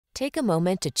Take a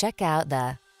moment to check out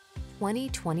the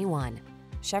 2021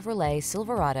 Chevrolet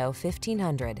Silverado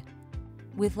 1500.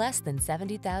 With less than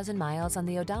 70,000 miles on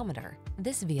the odometer,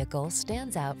 this vehicle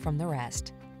stands out from the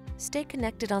rest. Stay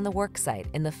connected on the worksite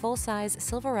in the full-size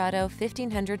Silverado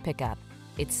 1500 pickup.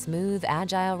 Its smooth,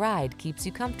 agile ride keeps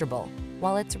you comfortable,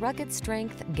 while its rugged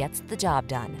strength gets the job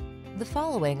done. The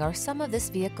following are some of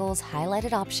this vehicle's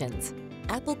highlighted options: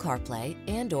 Apple CarPlay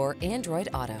and/or Android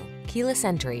Auto, keyless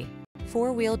entry,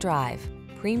 four-wheel drive,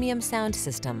 premium sound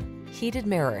system, heated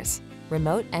mirrors,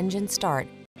 remote engine start,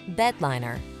 bed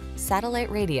liner,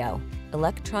 satellite radio,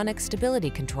 electronic stability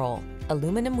control,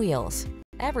 aluminum wheels.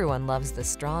 Everyone loves the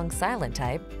strong, silent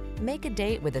type. Make a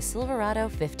date with a Silverado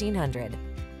 1500.